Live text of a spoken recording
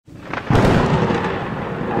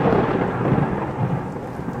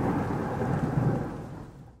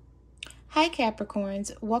Hi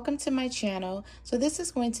Capricorns, welcome to my channel. So this is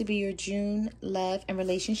going to be your June love and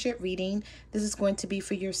relationship reading. This is going to be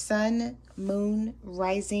for your sun, moon,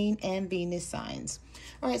 rising, and Venus signs.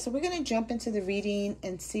 All right, so we're going to jump into the reading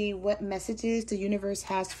and see what messages the universe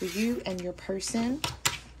has for you and your person.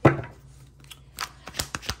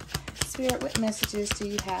 Spirit, what messages do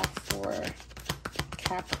you have for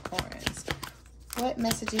Capricorns? What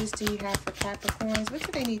messages do you have for Capricorns? What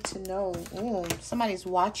do they need to know? Ooh, somebody's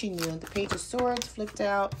watching you. The Page of Swords flipped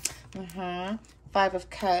out. Five of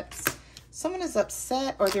Cups. Someone is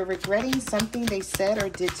upset or they're regretting something they said or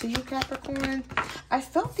did to you, Capricorn. I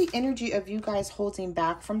felt the energy of you guys holding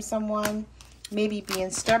back from someone. Maybe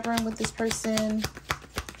being stubborn with this person.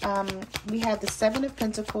 We have the Seven of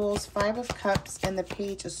Pentacles, Five of Cups, and the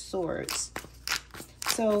Page of Swords.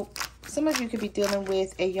 So some of you could be dealing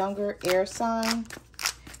with a younger air sign,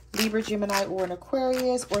 Libra, Gemini, or an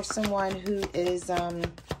Aquarius, or someone who is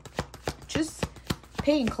just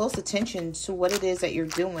paying close attention to what it is that you're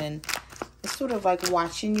doing. It's sort of like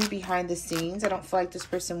watching you behind the scenes. I don't feel like this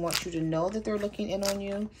person wants you to know that they're looking in on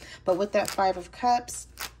you. But with that Five of Cups,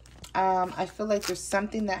 I feel like there's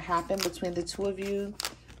something that happened between the two of you.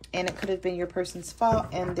 And it could have been your person's fault,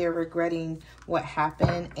 and they're regretting what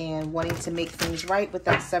happened and wanting to make things right with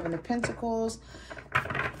that Seven of Pentacles.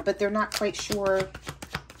 But they're not quite sure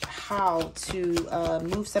how to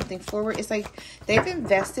move something forward. It's like they've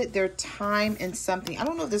invested their time in something. I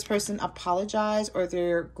don't know if this person apologized or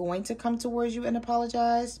they're going to come towards you and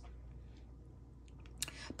apologize.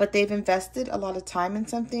 But they've invested a lot of time in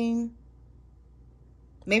something.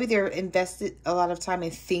 Maybe they're invested a lot of time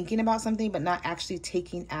in thinking about something, but not actually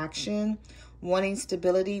taking action, wanting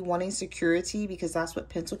stability, wanting security, because that's what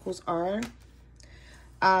Pentacles are.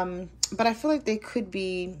 But I feel like they could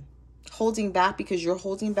be holding back because you're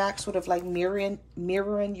holding back, sort of like mirroring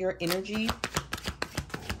your energy.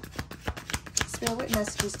 Spirit, what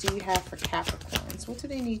messages do you have for Capricorns? What do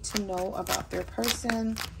they need to know about their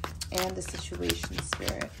person and the situation,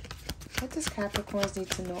 Spirit? What does Capricorns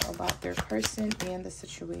need to know about their person and the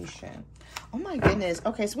situation? Oh my goodness.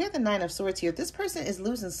 Okay, so we have the Nine of Swords here. This person is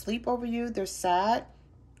losing sleep over you. They're sad.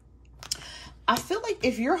 I feel like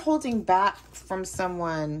if you're holding back from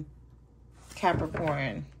someone,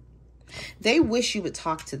 Capricorn, they wish you would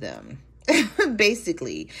talk to them.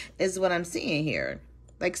 Basically, is what I'm seeing here.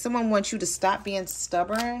 Like someone wants you to stop being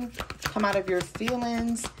stubborn, come out of your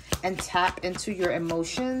feelings, and tap into your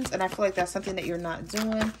emotions. And I feel like that's something that you're not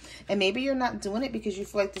doing. And maybe you're not doing it because you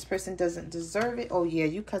feel like this person doesn't deserve it. Oh yeah,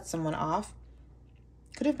 you cut someone off.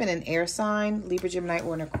 Could have been an air sign, Libra, Gemini,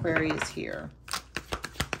 or an Aquarius here.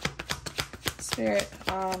 Spirit,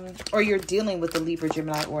 or you're dealing with a Libra,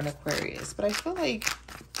 Gemini, or an Aquarius. But I feel like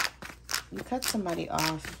you cut somebody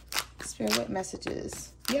off. Spirit, what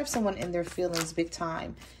messages? You have someone in their feelings big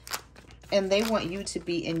time. And they want you to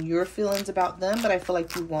be in your feelings about them, but I feel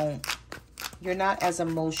like you won't. You're not as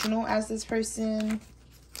emotional as this person.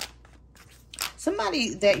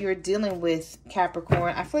 Somebody that you're dealing with,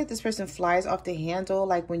 Capricorn, I feel like this person flies off the handle,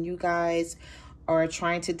 like when you guys are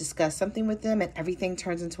trying to discuss something with them and everything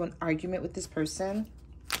turns into an argument with this person.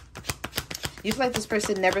 You feel like this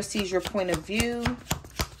person never sees your point of view.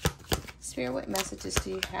 Spirit, what messages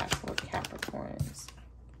do you have for Capricorns?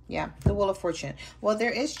 Yeah, the Wheel of Fortune. Well,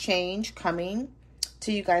 there is change coming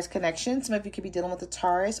to you guys' connection. Some of you could be dealing with a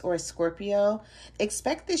Taurus or a Scorpio.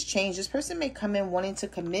 Expect this change. This person may come in wanting to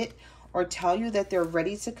commit or tell you that they're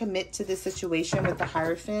ready to commit to this situation with the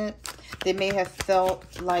Hierophant. They may have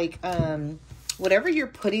felt like whatever you're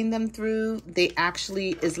putting them through, they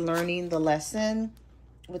actually is learning the lesson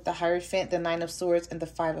with the Hierophant, the Nine of Swords, and the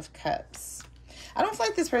Five of Cups. I don't feel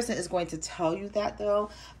like this person is going to tell you that, though.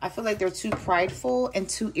 I feel like they're too prideful and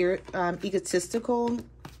too egotistical,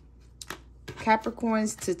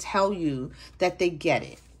 Capricorns, to tell you that they get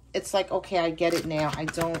it. It's like, okay, I get it now. I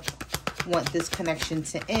don't want this connection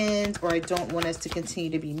to end, or I don't want us to continue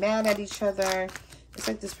to be mad at each other. It's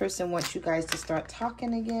like this person wants you guys to start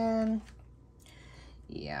talking again.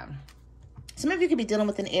 Yeah. Some of you could be dealing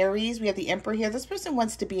with an Aries. We have the Emperor here. This person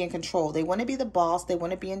wants to be in control. They want to be the boss. They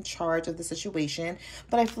want to be in charge of the situation.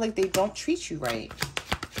 But I feel like they don't treat you right.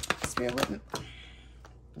 Spirit,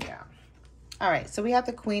 yeah. All right. So we have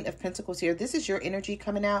the Queen of Pentacles here. This is your energy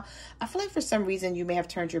coming out. I feel like for some reason you may have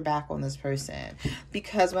turned your back on this person.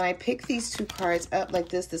 Because when I pick these two cards up like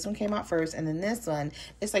this one came out first. And then this one,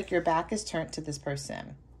 it's like your back is turned to this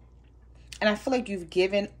person. And I feel like you've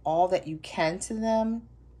given all that you can to them,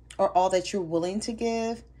 or all that you're willing to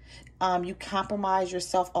give. You compromise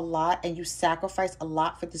yourself a lot and you sacrifice a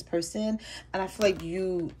lot for this person. And I feel like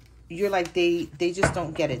you're like, they just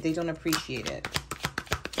don't get it. They don't appreciate it.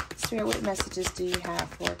 Spirit, what messages do you have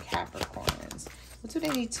for Capricorns? What do they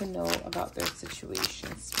need to know about their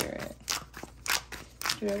situation, Spirit?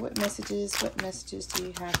 Spirit, what messages do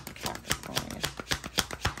you have for Capricorn?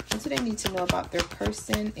 What do they need to know about their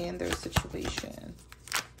person and their situation?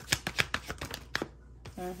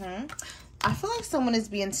 I feel like someone is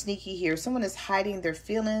being sneaky here. Someone is hiding their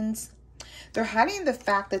feelings. They're hiding the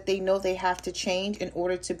fact that they know they have to change in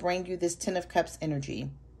order to bring you this Ten of Cups energy.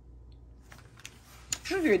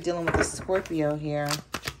 Some of you are dealing with a Scorpio here.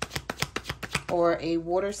 Or a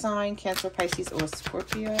water sign, Cancer, Pisces, or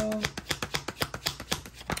Scorpio.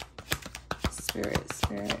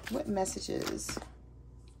 Spirit, what messages?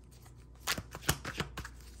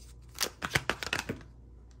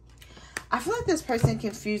 I feel like this person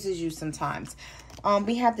confuses you sometimes.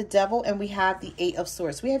 We have the Devil and we have the Eight of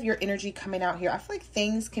Swords. We have your energy coming out here. I feel like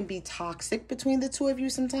things can be toxic between the two of you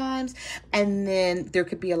sometimes. And then there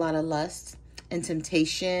could be a lot of lust and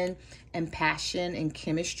temptation and passion and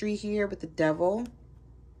chemistry here with the Devil.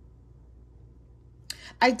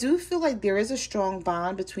 I do feel like there is a strong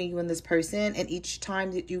bond between you and this person. And each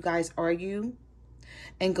time that you guys argue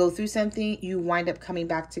and go through something, you wind up coming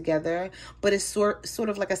back together. But it's sort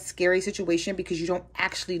of like a scary situation because you don't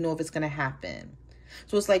actually know if it's going to happen.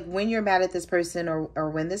 So it's like when you're mad at this person or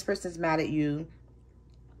when this person's mad at you,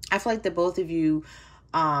 I feel like the both of you,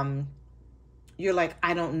 you're like,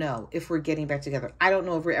 I don't know if we're getting back together. I don't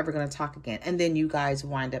know if we're ever going to talk again. And then you guys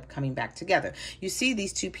wind up coming back together. You see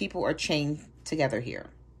these two people are chained together here.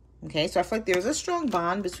 Okay, so I feel like there's a strong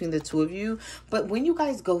bond between the two of you. But when you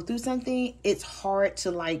guys go through something, it's hard to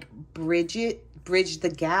like bridge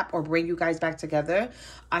the gap or bring you guys back together.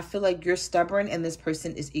 I feel like you're stubborn and this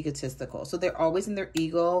person is egotistical. So they're always in their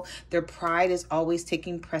ego. Their pride is always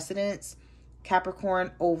taking precedence,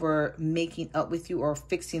 Capricorn, over making up with you or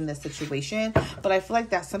fixing the situation. But I feel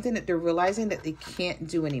like that's something that they're realizing that they can't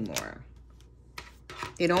do anymore.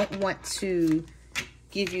 They don't want to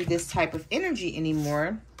give you this type of energy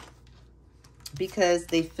anymore because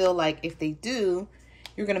they feel like if they do,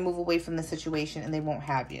 you're going to move away from the situation and they won't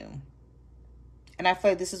have you. And I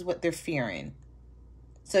feel like this is what they're fearing.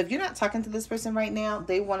 So if you're not talking to this person right now,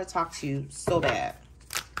 they want to talk to you so bad.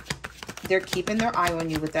 They're keeping their eye on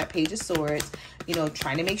you with that Page of Swords, you know,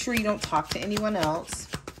 trying to make sure you don't talk to anyone else.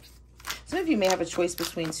 Some of you may have a choice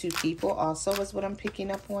between two people also is what I'm picking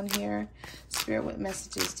up on here. Spirit, what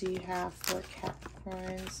messages do you have for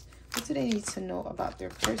Capricorns? What do they need to know about their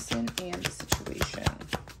person and the situation?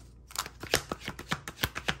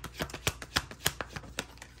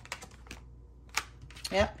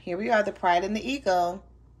 Yep, here we are, the pride and the ego.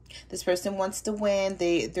 This person wants to win.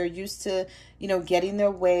 They're used to, you know, getting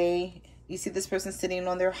their way. You see this person sitting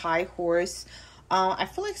on their high horse. I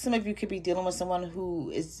feel like some of you could be dealing with someone who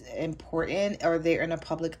is important or they're in a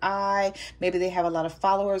public eye. Maybe they have a lot of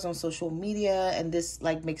followers on social media and this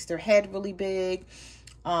like makes their head really big.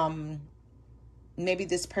 Maybe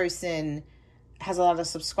this person has a lot of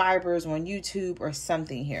subscribers on YouTube or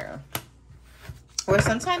something here. Or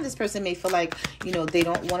sometimes this person may feel like, you know, they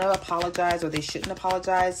don't want to apologize or they shouldn't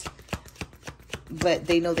apologize, but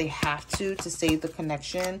they know they have to save the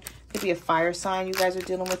connection. Could be a fire sign you guys are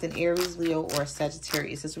dealing with, an Aries, Leo, or a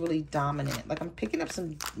Sagittarius. It's really dominant. Like I'm picking up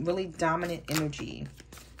some really dominant energy.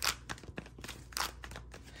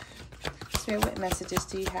 Spirit, what messages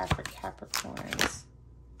do you have for Capricorns?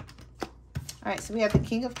 All right, so we have the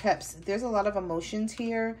King of Cups. There's a lot of emotions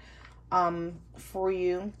here for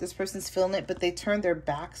you. This person's feeling it, but they turn their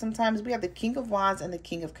back sometimes. We have the King of Wands and the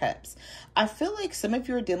King of Cups. I feel like some of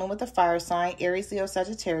you are dealing with a fire sign, Aries, Leo,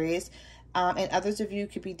 Sagittarius, and others of you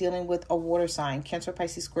could be dealing with a water sign, Cancer,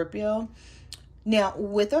 Pisces, Scorpio. Now,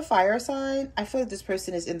 with a fire sign, I feel like this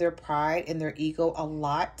person is in their pride and their ego a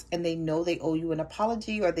lot, and they know they owe you an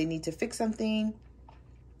apology or they need to fix something,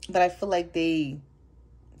 but I feel like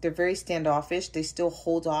they're very standoffish. They still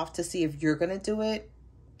hold off to see if you're going to do it.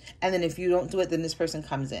 And then if you don't do it, then this person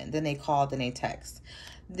comes in. Then they call, then they text.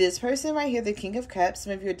 This person right here, the King of Cups,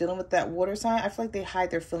 some of you are dealing with that water sign. I feel like they hide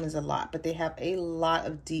their feelings a lot, but they have a lot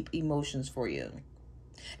of deep emotions for you.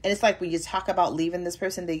 And it's like when you talk about leaving this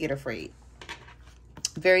person, they get afraid.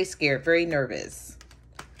 Very scared, very nervous.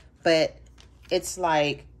 But it's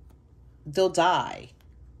like they'll die.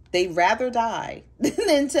 They'd rather die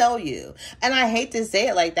than tell you. And I hate to say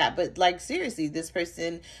it like that, but like seriously, this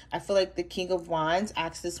person, I feel like the King of Wands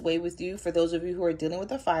acts this way with you for those of you who are dealing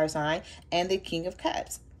with a fire sign, and the King of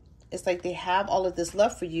Cups. It's like they have all of this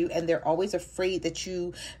love for you and they're always afraid that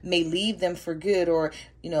you may leave them for good, or,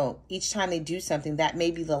 you know, each time they do something, that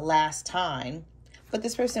may be the last time. But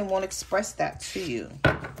this person won't express that to you.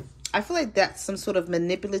 I feel like that's some sort of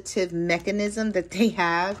manipulative mechanism that they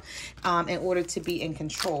have in order to be in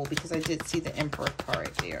control, because I did see the Emperor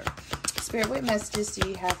card there. Spirit, what messages do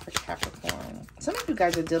you have for Capricorn? Some of you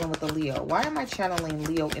guys are dealing with a Leo. Why am I channeling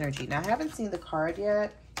Leo energy? Now, I haven't seen the card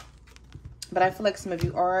yet, but I feel like some of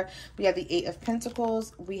you are. We have the 8 of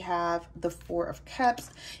Pentacles. We have the 4 of Cups.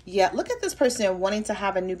 Yeah, look at this person wanting to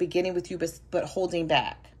have a new beginning with you, but holding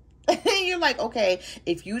back. You're like, okay,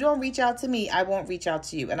 if you don't reach out to me, I won't reach out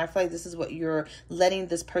to you. And I feel like this is what you're letting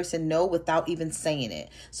this person know without even saying it.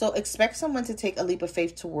 So expect someone to take a leap of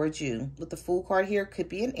faith towards you. With the Fool card here, could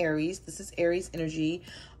be an Aries. This is Aries energy.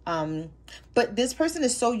 But this person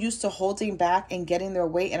is so used to holding back and getting their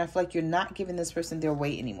way, and I feel like you're not giving this person their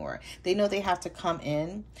way anymore. They know they have to come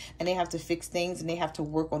in and they have to fix things and they have to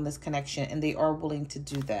work on this connection, and they are willing to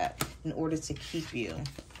do that in order to keep you.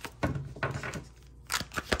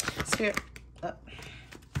 Spirit,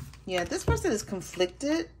 yeah, this person is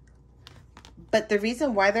conflicted, but the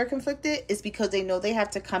reason why they're conflicted is because they know they have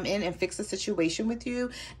to come in and fix the situation with you,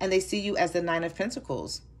 and they see you as the 9 of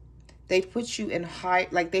Pentacles. They put you in high,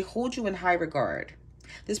 like they hold you in high regard.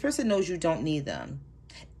 This person knows you don't need them.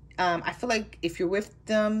 I feel like if you're with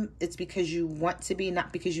them, it's because you want to be,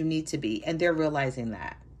 not because you need to be, and they're realizing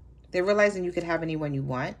that. They're realizing you could have anyone you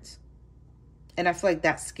want, and I feel like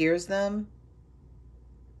that scares them.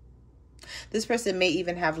 This person may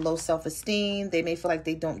even have low self-esteem. They may feel like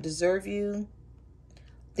they don't deserve you.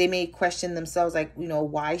 They may question themselves, like, you know,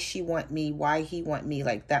 why she want me? Why he want me?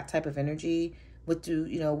 Like that type of energy. What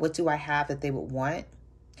do I have that they would want?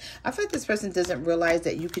 I feel like this person doesn't realize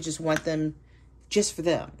that you could just want them just for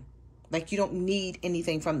them. Like you don't need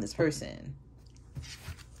anything from this person.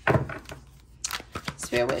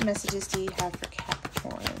 Spirit, what messages do you have for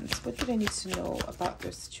Capricorns? What do they need to know about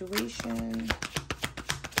their situation?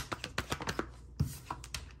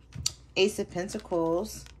 Ace of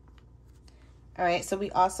Pentacles. All right, so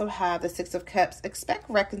we also have the 6 of Cups. Expect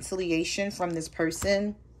reconciliation from this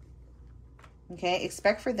person. Okay,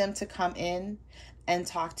 expect for them to come in and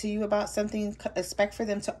talk to you about something. Expect for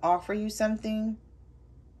them to offer you something,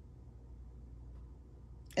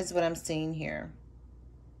 is what I'm seeing here.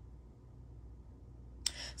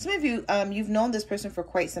 Some of you, you've known this person for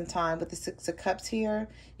quite some time with the 6 of Cups here.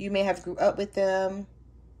 You may have grew up with them.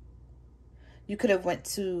 You could have went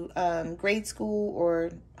to grade school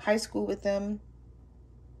or high school with them.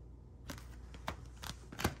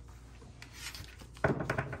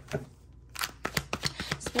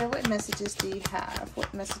 Spirit, what messages do you have?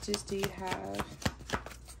 What messages do you have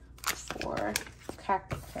for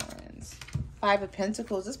Capricorns? 5 of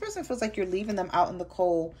Pentacles. This person feels like you're leaving them out in the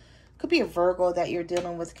cold. Could be a Virgo that you're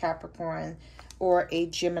dealing with, Capricorn, or a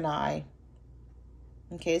Gemini.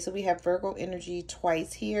 Okay, so we have Virgo energy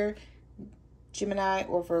twice here. Gemini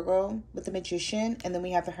or Virgo with the Magician, and then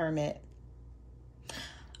we have the Hermit.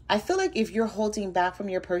 I feel like if you're holding back from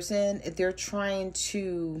your person, they're trying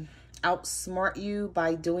to outsmart you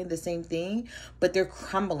by doing the same thing, but they're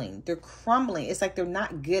crumbling. They're crumbling. It's like they're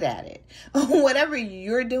not good at it. Whatever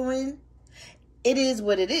you're doing, it is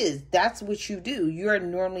what it is. That's what you do. You're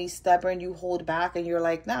normally stubborn. You hold back and you're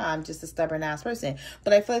like, nah, I'm just a stubborn ass person.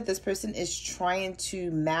 But I feel like this person is trying to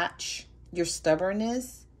match your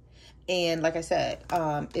stubbornness. And like I said,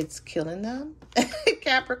 it's killing them.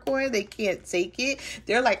 Capricorn, they can't take it.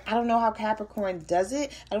 They're like, I don't know how Capricorn does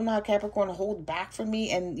it. I don't know how Capricorn hold back from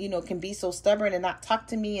me and, you know, can be so stubborn and not talk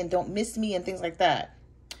to me and don't miss me and things like that.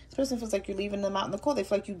 This person feels like you're leaving them out in the cold. They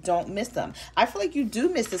feel like you don't miss them. I feel like you do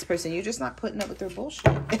miss this person. You're just not putting up with their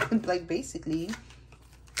bullshit. Like, basically.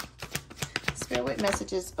 Spirit, what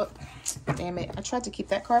messages? Oh, damn it. I tried to keep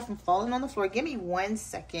that card from falling on the floor. Give me 1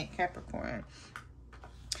 second, Capricorn.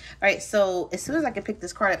 All right, so as soon as I can pick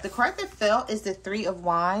this card up, the card that fell is the 3 of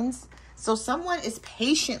Wands. So someone is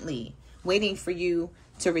patiently waiting for you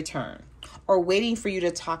to return or waiting for you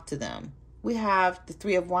to talk to them. We have the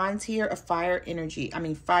 3 of Wands here, a fire energy. I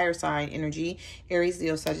mean, fire sign energy, Aries,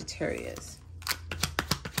 Leo, Sagittarius.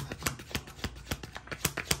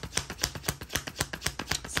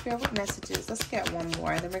 Spirit, what messages? Let's get one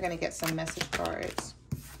more, and then we're going to get some message cards.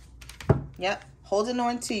 Yep, holding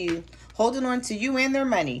on to you. Holding on to you and their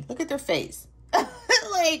money. Look at their face.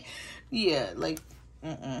 Like, yeah, like,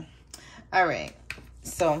 All right.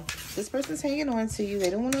 So this person's hanging on to you. They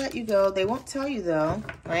don't want to let you go. They won't tell you though,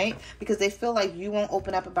 right? Because they feel like you won't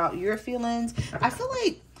open up about your feelings. I feel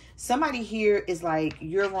like somebody here is like,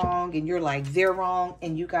 you're wrong and you're like, they're wrong.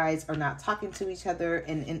 And you guys are not talking to each other.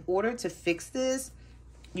 And in order to fix this,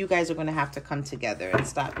 you guys are going to have to come together and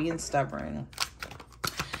stop being stubborn.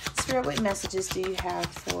 Spirit, what messages do you have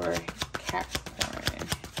for Capricorn?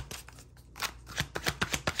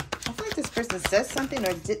 I feel like like this person says something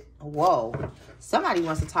or did. Whoa. Somebody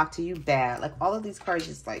wants to talk to you bad. Like all of these cards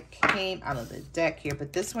just like came out of the deck here.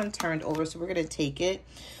 But this one turned over. So we're going to take it.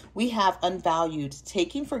 We have unvalued,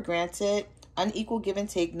 taking for granted, unequal give and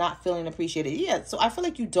take, not feeling appreciated. Yeah. So I feel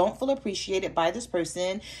like you don't feel appreciated by this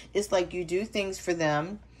person. It's like you do things for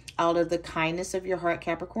them out of the kindness of your heart,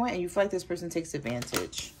 Capricorn. And you feel like this person takes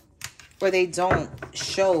advantage. Or they don't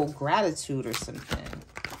show gratitude or something.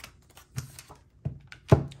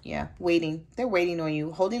 Yeah, waiting. They're waiting on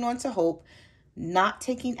you, holding on to hope, not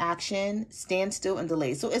taking action, stand still and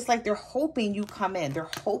delay. So it's like they're hoping you come in. They're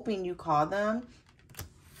hoping you call them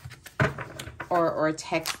or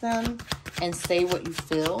text them and say what you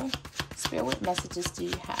feel. Spirit, what messages do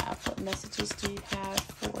you have? What messages do you have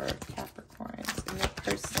for Capricorns and their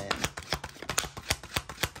person?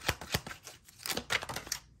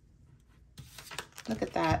 Look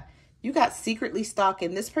at that. You got secretly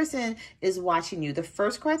stalking. This person is watching you. The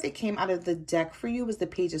first card that came out of the deck for you was the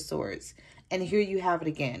Page of Swords. And here you have it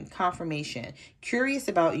again. Confirmation. Curious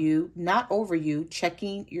about you, not over you,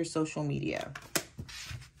 checking your social media.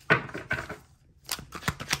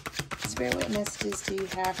 Spirit, what messages do you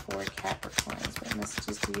have for Capricorns? What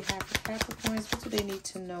messages do you have for Capricorns? What do they need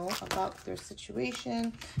to know about their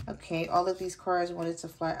situation? Okay, all of these cards wanted to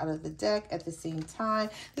fly out of the deck at the same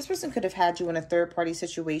time. This person could have had you in a third-party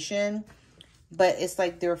situation, but it's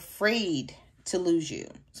like they're afraid to lose you.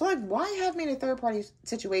 So like, why have me in a third-party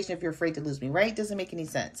situation if you're afraid to lose me, right? Doesn't make any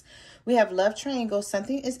sense. We have love triangle.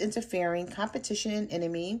 Something is interfering. Competition and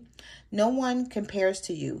enemy. No one compares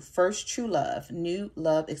to you. First true love. New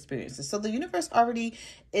love experiences. So the universe already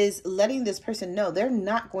is letting this person know they're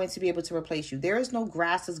not going to be able to replace you. There is no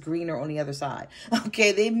grass is greener on the other side.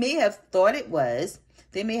 Okay, they may have thought it was.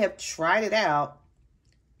 They may have tried it out.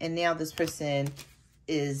 And now this person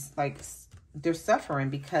is like, they're suffering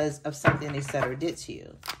because of something they said or did to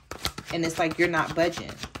you. And it's like you're not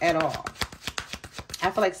budging at all.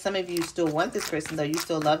 I feel like some of you still want this person, though. You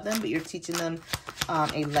still love them, but you're teaching them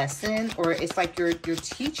a lesson. Or it's like you're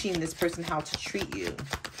teaching this person how to treat you.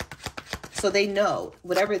 So they know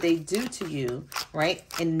whatever they do to you, right,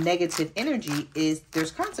 in negative energy is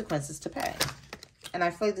there's consequences to pay. And I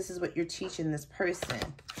feel like this is what you're teaching this person.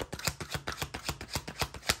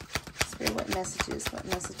 What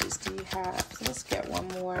messages do you have? So let's get one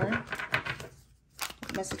more.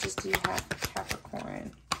 What messages do you have for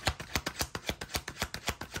Capricorn?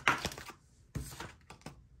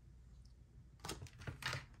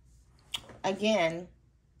 Again,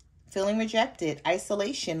 feeling rejected,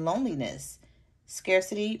 isolation, loneliness,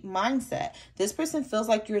 scarcity mindset. This person feels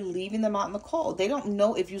like you're leaving them out in the cold. They don't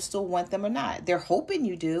know if you still want them or not. They're hoping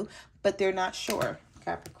you do, but they're not sure,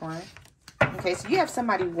 Capricorn. Okay, so you have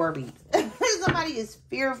somebody worried. Somebody is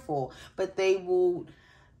fearful, but they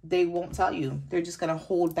won't tell you. They're just going to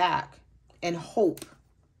hold back and hope.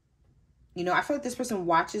 You know, I feel like this person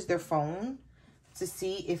watches their phone to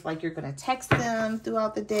see if like you're going to text them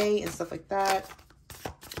throughout the day and stuff like that.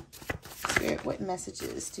 Spirit, what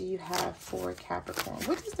messages do you have for Capricorn?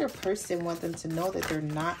 What does their person want them to know that they're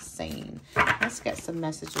not saying? Let's get some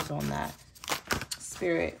messages on that.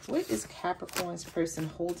 Spirit, what is Capricorn's person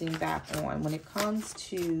holding back on when it comes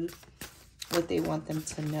to what they want them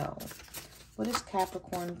to know? What is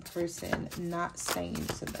Capricorn person not saying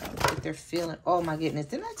to them that they're feeling? Oh my goodness.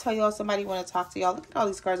 Didn't I tell y'all somebody want to talk to y'all? Look at all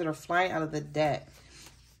these cards that are flying out of the deck.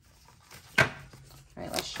 All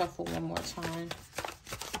right, let's shuffle one more time.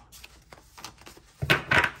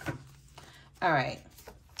 All right.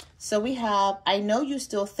 So we have, I know you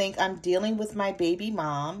still think I'm dealing with my baby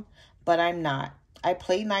mom, but I'm not. I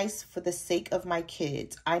play nice for the sake of my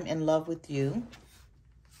kids. I'm in love with you.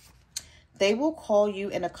 They will call you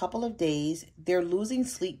in a couple of days. They're losing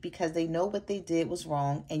sleep because they know what they did was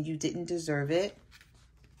wrong and you didn't deserve it.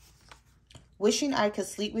 Wishing I could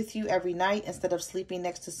sleep with you every night instead of sleeping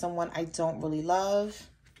next to someone I don't really love.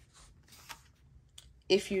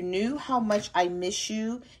 If you knew how much I miss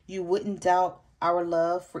you, you wouldn't doubt our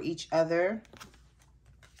love for each other.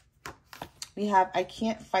 We have, I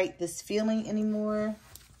can't fight this feeling anymore.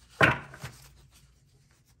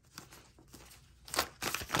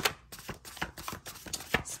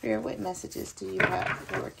 Spirit, what messages do you have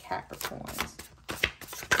for Capricorns?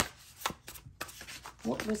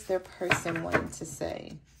 What was their person wanting to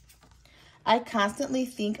say? I constantly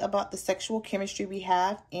think about the sexual chemistry we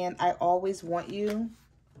have, and I always want you.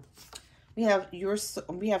 We have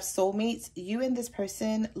soulmates. You and this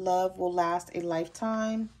person, love will last a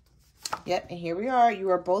lifetime. Yep, and here we are. You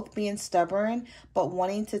are both being stubborn, but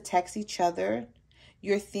wanting to text each other.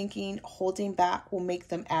 You're thinking holding back will make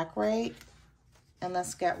them act right. And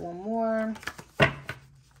let's get one more.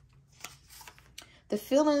 The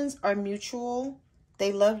feelings are mutual.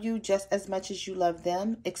 They love you just as much as you love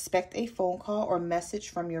them. Expect a phone call or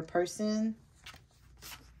message from your person.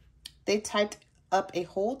 They typed up a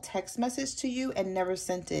whole text message to you and never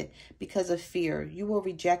sent it because of fear. You will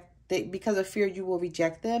reject because of fear, you will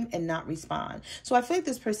reject them and not respond. So I feel like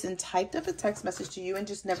this person typed up a text message to you and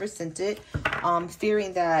just never sent it,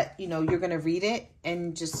 fearing that, you know, you're going to read it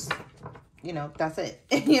and just, you know, that's it.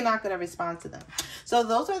 You're not going to respond to them. So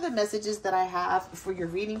those are the messages that I have for your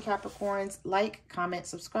reading, Capricorns. Like, comment,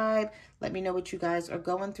 subscribe. Let me know what you guys are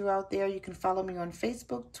going through out there. You can follow me on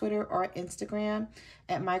Facebook, Twitter, or Instagram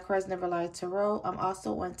at My Cards Never Lie Tarot. I'm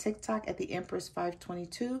also on TikTok at the Empress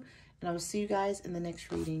 522. And I will see you guys in the next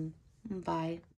reading. Bye.